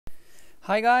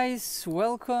Hi guys,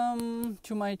 welcome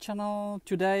to my channel.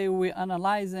 Today we're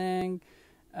analyzing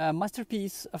a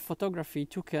masterpiece of photography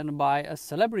taken by a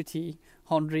celebrity,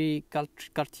 Henri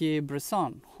Cartier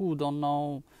Bresson. Who don't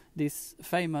know this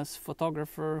famous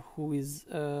photographer who is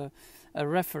a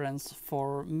reference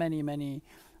for many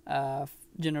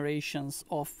generations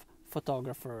of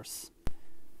photographers.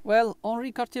 Well,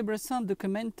 Henri Cartier Bresson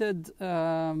documented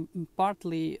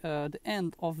partly the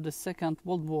end of the Second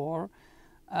World War,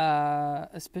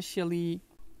 especially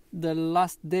the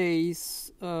last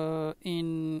days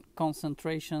in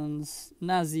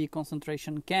Nazi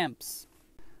concentration camps.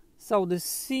 So the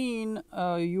scene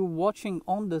you're watching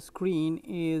on the screen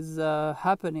is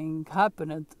happened in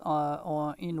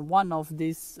one of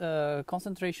these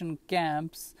concentration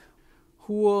camps,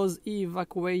 who was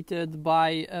evacuated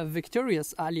by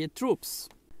victorious Allied troops.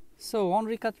 So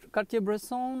Henri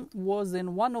Cartier-Bresson was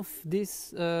in one of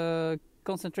these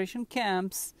concentration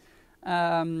camps,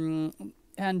 and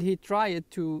he tried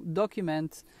to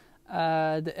document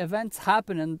the events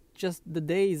happening just the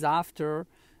days after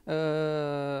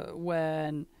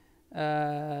when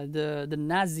the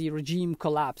Nazi regime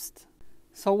collapsed.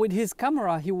 So with his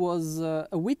camera he was a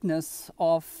witness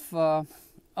of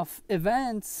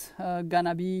events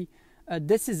gonna be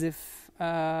decisive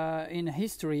in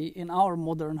history, in our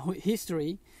modern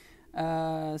history.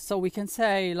 So we can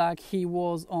say like he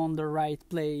was on the right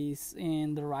place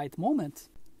in the right moment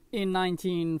in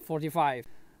 1945.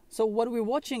 So what we're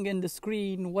watching in the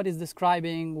screen, what is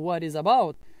describing what is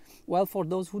about? Well, for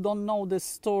those who don't know the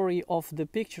story of the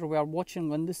picture we are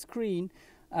watching on the screen,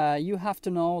 you have to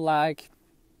know like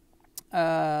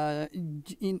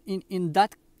in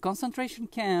that concentration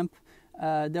camp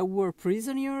there were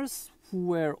prisoners who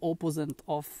were opposite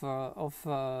of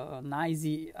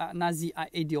Nazi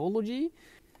ideology.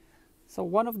 So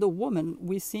one of the women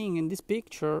we seeing in this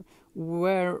picture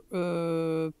were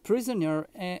prisoner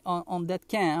on that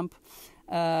camp,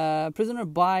 prisoner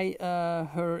by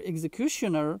her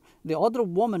executioner. The other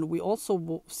woman we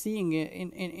also seeing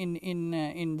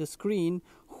in the screen,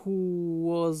 who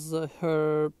was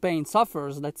her pain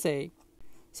sufferers, let's say.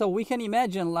 So we can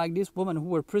imagine like this woman who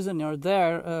were prisoner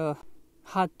there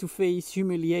had to face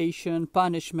humiliation,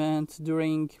 punishment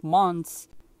during months,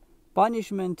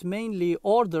 punishment mainly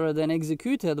ordered and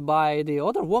executed by the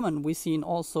other woman we seen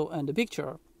also in the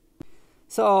picture.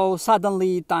 So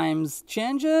suddenly times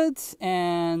changed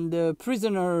and the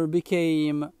prisoner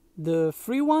became the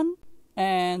free one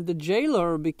and the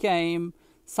jailer became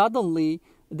suddenly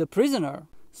the prisoner.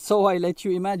 So I let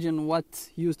you imagine what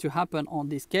used to happen on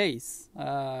this case.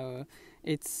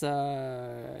 It's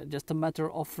just a matter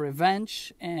of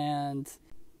revenge and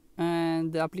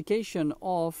the application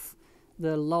of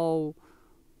the law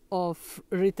of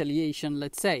retaliation,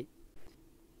 let's say.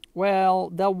 Well,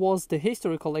 that was the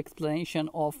historical explanation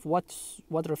of what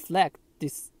reflects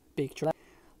this picture.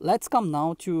 Let's come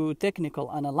now to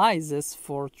technical analysis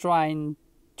for trying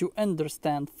to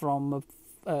understand from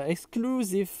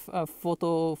exclusive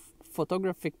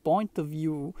photographic point of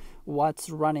view what's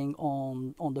running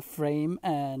on the frame,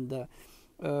 and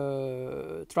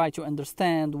try to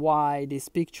understand why this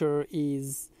picture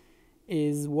is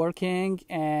working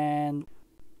and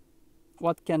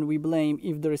what can we blame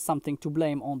if there is something to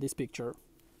blame on this picture.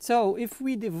 So if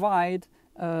we divide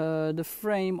the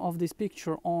frame of this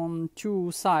picture on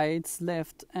two sides,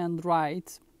 left and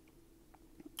right,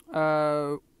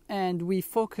 and we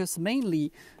focus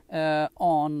mainly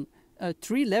on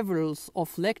three levels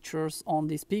of lectures on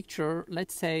this picture.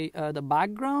 Let's say the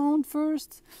background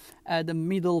first, the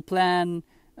middle plan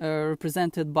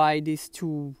represented by these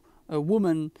two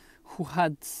women who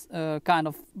had kind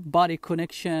of body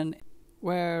connection,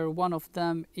 where one of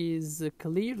them is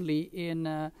clearly in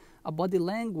a body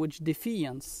language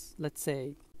defiance, let's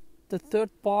say. The third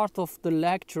part of the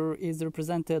lecture is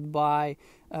represented by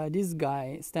this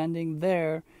guy standing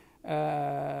there,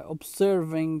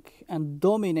 observing and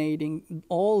dominating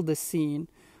all the scene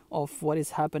of what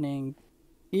is happening.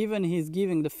 Even he's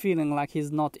giving the feeling like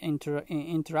he's not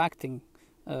interacting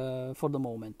for the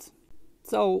moment.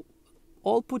 So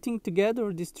all putting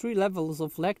together these three levels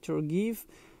of lecture give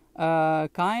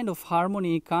kind of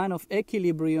harmony, kind of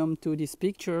equilibrium to this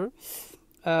picture,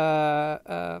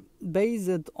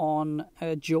 based on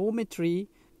geometry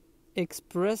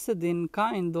expressed in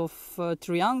kind of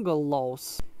triangle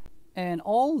laws. And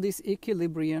all this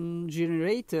equilibrium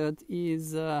generated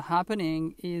is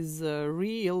happening is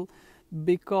real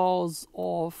because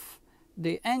of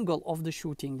the angle of the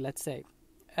shooting, let's say.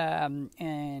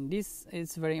 And this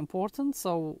is very important.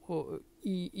 So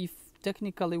if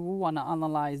technically we want to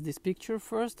analyze this picture,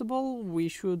 first of all, we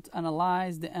should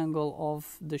analyze the angle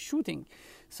of the shooting.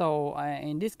 So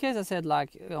in this case, I said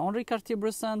like Henri Cartier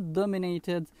Bresson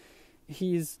dominated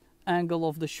his angle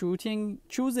of the shooting,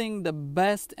 choosing the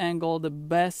best angle, the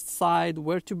best side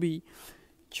where to be,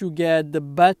 to get the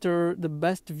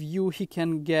best view he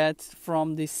can get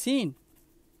from this scene.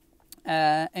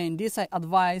 And this I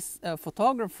advise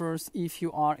photographers, if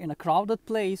you are in a crowded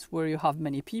place where you have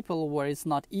many people, where it's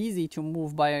not easy to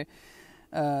move by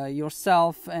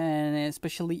yourself, and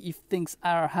especially if things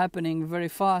are happening very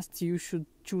fast, you should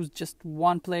choose just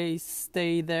one place,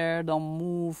 stay there, don't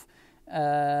move.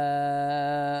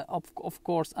 Of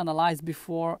course, analyze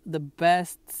before the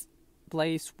best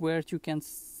place where you can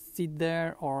sit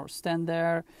there or stand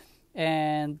there,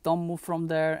 and don't move from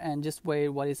there, and just wait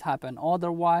what is happen.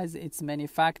 Otherwise, it's many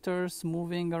factors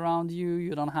moving around you.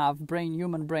 You don't have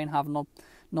human brain have no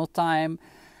time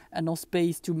and no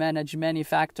space to manage many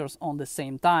factors on the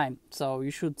same time. So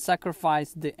you should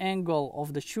sacrifice the angle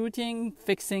of the shooting,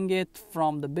 fixing it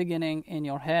from the beginning in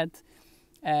your head.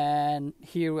 And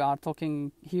here we are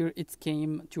talking, here it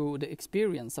came to the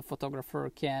experience a photographer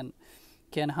can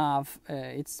have.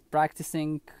 It's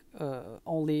practicing,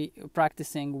 only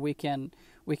practicing we can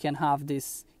have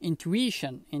this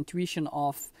intuition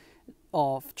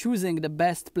of choosing the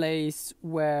best place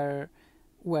where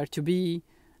to be,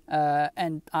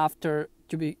 and after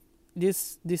to be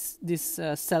this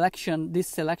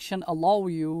selection allow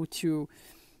you to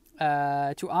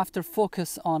after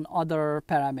focus on other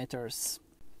parameters.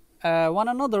 One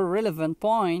another relevant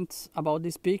point about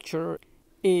this picture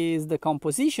is the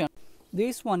composition.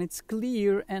 This one, it's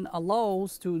clear and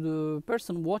allows to the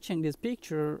person watching this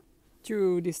picture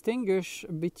to distinguish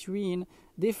between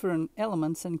different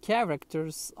elements and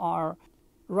characters are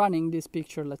running this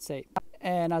picture, let's say.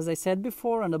 And as I said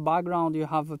before, in the background you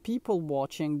have people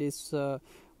watching this,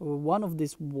 one of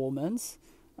these women's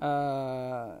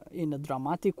in a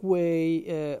dramatic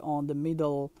way. On the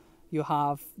middle you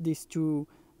have these two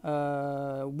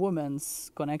women's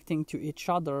connecting to each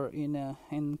other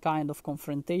in kind of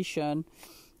confrontation,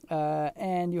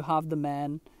 and you have the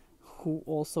man who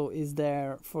also is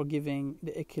there for giving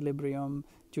the equilibrium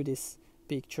to this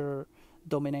picture,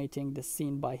 dominating the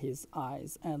scene by his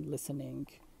eyes and listening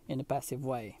in a passive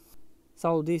way.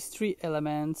 So these three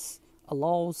elements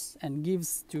allows and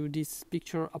gives to this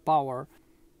picture a power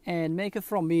and make it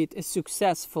from it a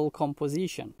successful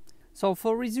composition. So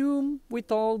for resume, we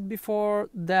told before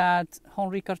that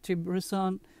Henri Cartier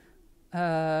Bresson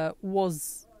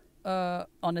was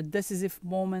on a decisive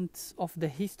moment of the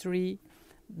history,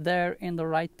 there in the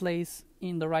right place,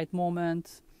 in the right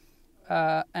moment,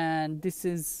 and this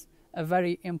is a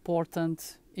very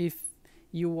important if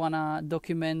you wanna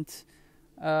document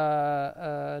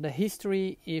the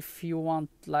history. If you want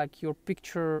like your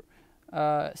picture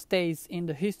stays in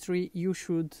the history, you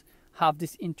should have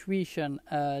this intuition,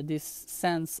 this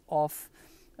sense of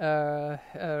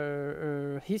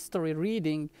history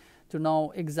reading, to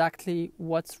know exactly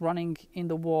what's running in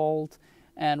the world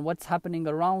and what's happening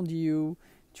around you,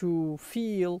 to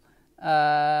feel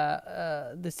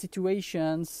the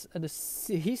situations,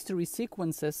 the history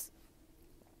sequences,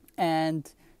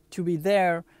 and to be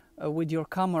there with your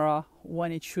camera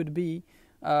when it should be.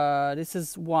 This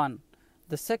is one.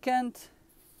 The second,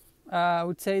 I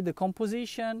would say the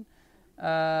composition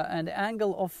and the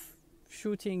angle of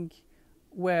shooting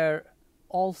were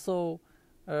also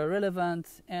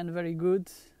relevant and very good.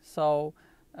 So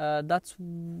that's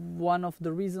one of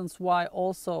the reasons why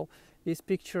also this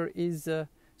picture is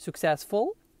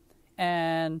successful.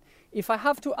 And if I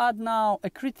have to add now a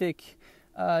critic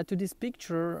to this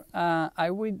picture, I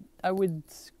would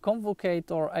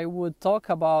convocate, or I would talk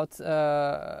about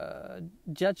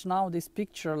judge now this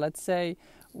picture, let's say,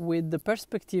 with the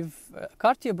perspective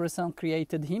Cartier-Bresson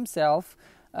created himself.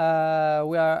 I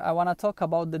want to talk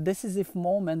about the decisive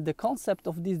moment, the concept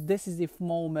of this decisive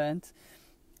moment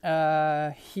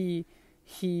he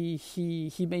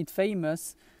made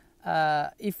famous.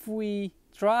 If we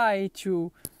try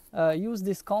to use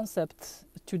this concept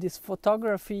to this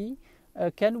photography,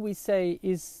 can we say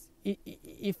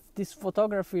if this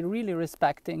photography really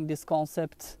respecting this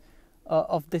concept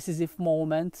of decisive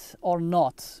moment or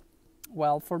not?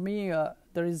 Well, for me,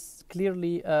 there is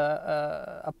clearly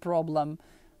a problem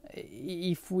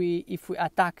if we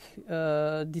attack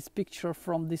this picture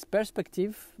from this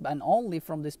perspective, and only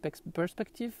from this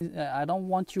perspective. I don't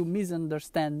want you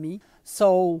misunderstand me.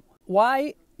 So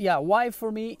why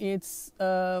for me it's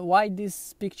why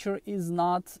this picture is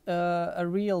not a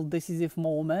real decisive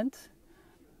moment,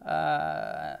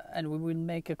 and we will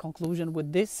make a conclusion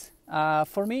with this.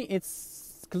 For me,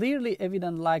 it's clearly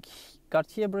evident, like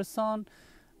Cartier Bresson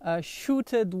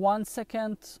shooted 1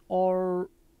 second or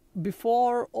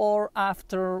before or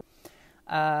after.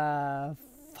 How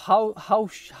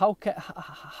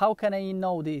can I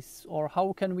know this, or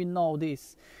how can we know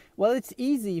this? Well, it's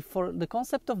easy. For the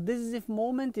concept of decisive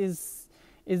moment is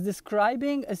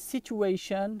describing a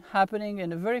situation happening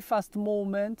in a very fast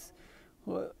moment,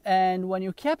 and when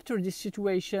you capture this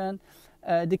situation,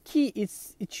 the key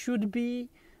is it should be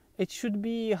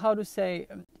how to say,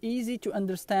 easy to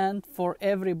understand for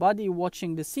everybody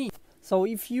watching the scene. So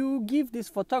if you give this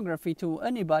photography to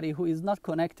anybody who is not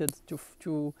connected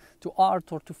to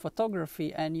art or to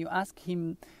photography, and you ask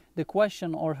him the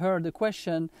question or her the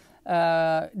question,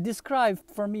 describe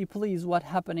for me please what's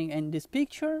happening in this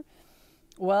picture,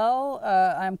 well,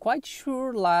 I'm quite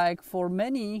sure, like for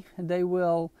many, they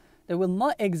will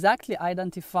not exactly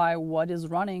identify what is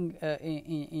running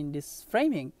in this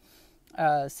framing,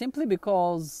 simply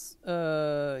because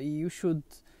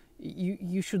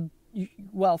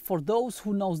well, for those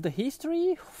who knows the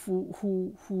history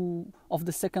who of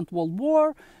the Second World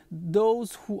War,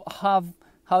 those who have,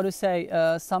 how to say,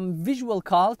 some visual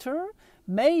culture,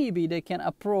 maybe they can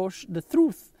approach the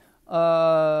truth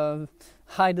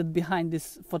hidden behind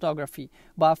this photography.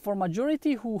 But for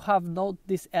majority who have not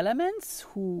these elements,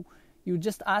 who you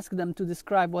just ask them to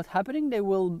describe what's happening, they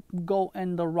will go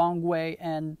in the wrong way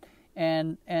and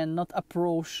not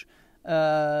approach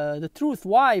the truth.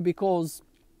 Why? Because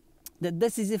the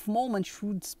decisive moment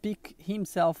should speak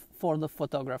himself for the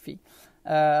photography,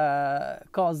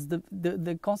 because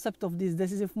the concept of this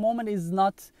decisive moment is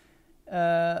not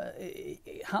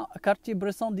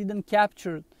Cartier-Bresson didn't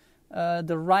capture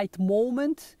the right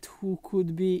moment who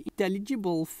could be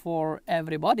intelligible for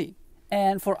everybody.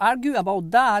 And for argue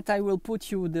about that, I will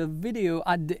put you the video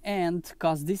at the end,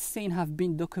 because this scene have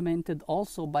been documented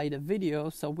also by the video.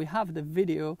 So we have the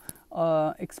video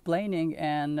explaining,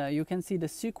 and you can see the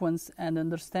sequence and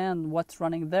understand what's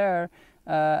running there,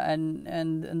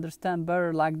 and understand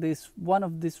better, like this one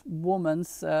of these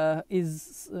women's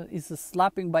is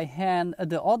slapping by hand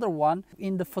the other one.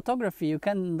 In the photography you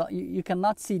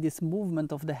cannot see this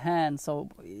movement of the hand, so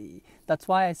that's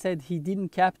why I said he didn't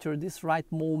capture this right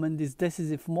moment, this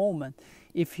decisive moment.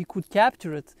 If he could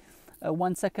capture it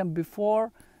 1 second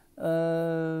before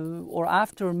or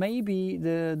after, maybe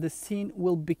the scene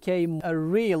will become a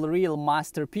real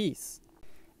masterpiece.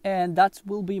 And that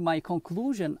will be my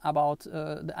conclusion about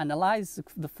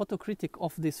the photo critic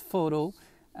of this photo.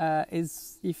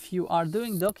 Is if you are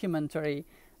doing documentary,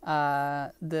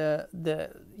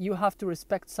 you have to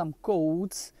respect some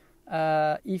codes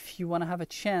if you want to have a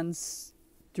chance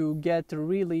to get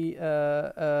really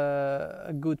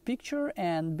a good picture.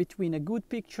 And between a good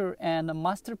picture and a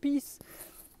masterpiece,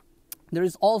 there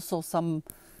is also some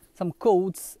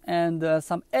codes and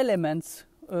some elements.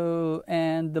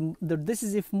 And the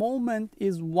decisive moment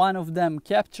is one of them.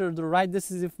 Capture the right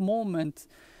decisive moment.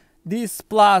 This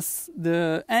plus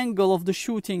the angle of the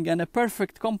shooting and a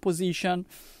perfect composition,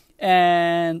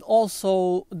 and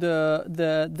also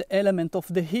the element of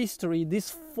the history.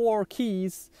 These 4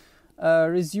 keys,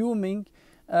 resuming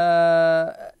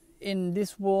in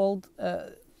this world,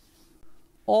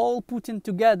 all put in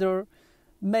together,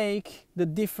 make the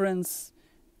difference,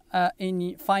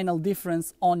 in final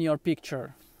difference on your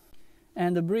picture,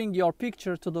 and bring your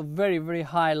picture to the very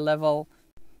high level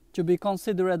to be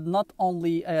considered not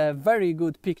only a very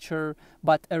good picture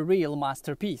but a real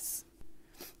masterpiece.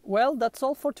 Well, that's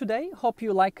all for today. Hope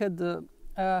you liked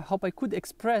hope I could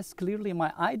express clearly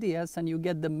my ideas and you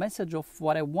get the message of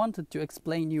what I wanted to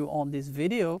explain you on this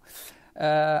video.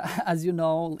 As you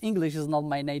know, English is not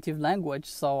my native language,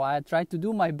 so I try to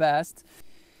do my best.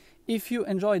 If you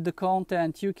enjoyed the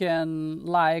content, you can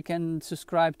like and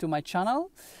subscribe to my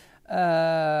channel.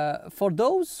 For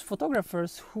those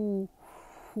photographers who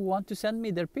want to send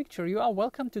me their picture, you are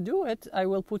welcome to do it. I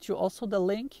will put you also the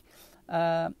link.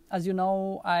 As you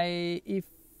know, if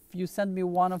you send me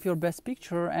one of your best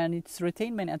picture and it's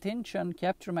retain my attention,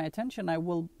 capture my attention, I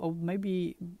will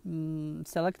maybe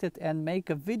select it and make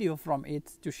a video from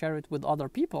it to share it with other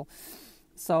people.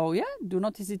 So yeah, do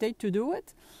not hesitate to do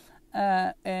it.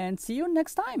 And see you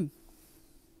next time.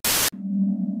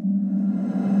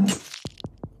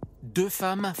 Deux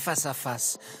femmes face à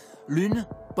face. L'une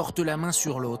porte la main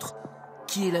sur l'autre.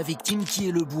 Qui est la victime, qui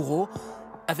est le bourreau?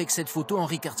 Avec cette photo,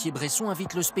 Henri Cartier Bresson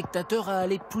invite le spectateur à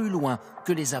aller plus loin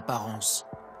que les apparences.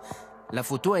 La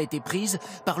photo a été prise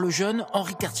par le jeune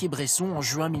Henri Cartier Bresson en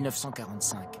juin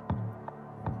 1945.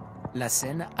 La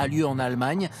scène a lieu en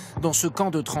Allemagne, dans ce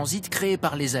camp de transit créé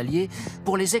par les Alliés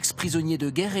pour les ex-prisonniers de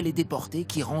guerre et les déportés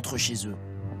qui rentrent chez eux.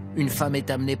 Une femme est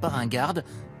amenée par un garde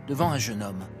devant un jeune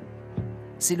homme.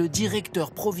 C'est le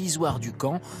directeur provisoire du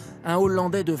camp, un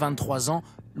Hollandais de 23 ans,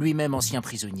 lui-même ancien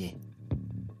prisonnier.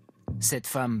 Cette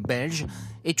femme belge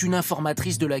est une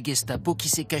informatrice de la Gestapo qui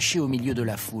s'est cachée au milieu de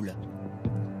la foule.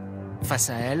 Face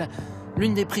à elle,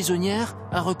 l'une des prisonnières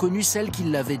a reconnu celle qui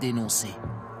l'avait dénoncée.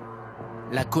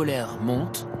 La colère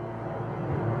monte.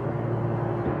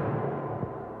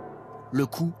 Le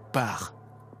coup part.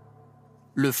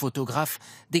 Le photographe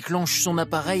déclenche son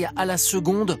appareil à la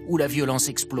seconde où la violence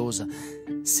explose.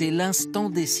 C'est l'instant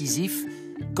décisif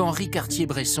qu'Henri Cartier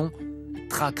Bresson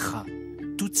traquera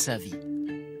toute sa vie.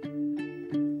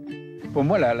 Pour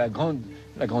moi, la grande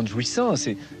jouissance,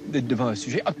 c'est d'être devant un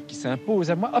sujet qui s'impose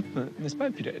à moi, n'est-ce pas,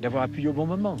 et puis d'avoir appuyé au bon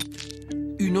moment.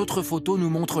 Une autre photo nous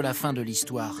montre la fin de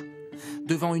l'histoire.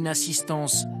 Devant une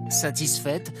assistance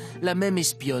satisfaite, la même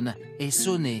espionne est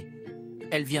sonnée.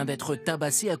 Elle vient d'être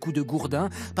tabassée à coups de gourdin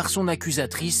par son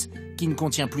accusatrice qui ne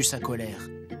contient plus sa colère.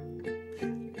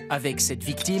 Avec cette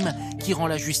victime, qui rend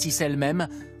la justice elle-même,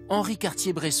 Henri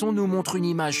Cartier Bresson nous montre une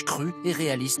image crue et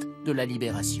réaliste de la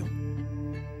libération.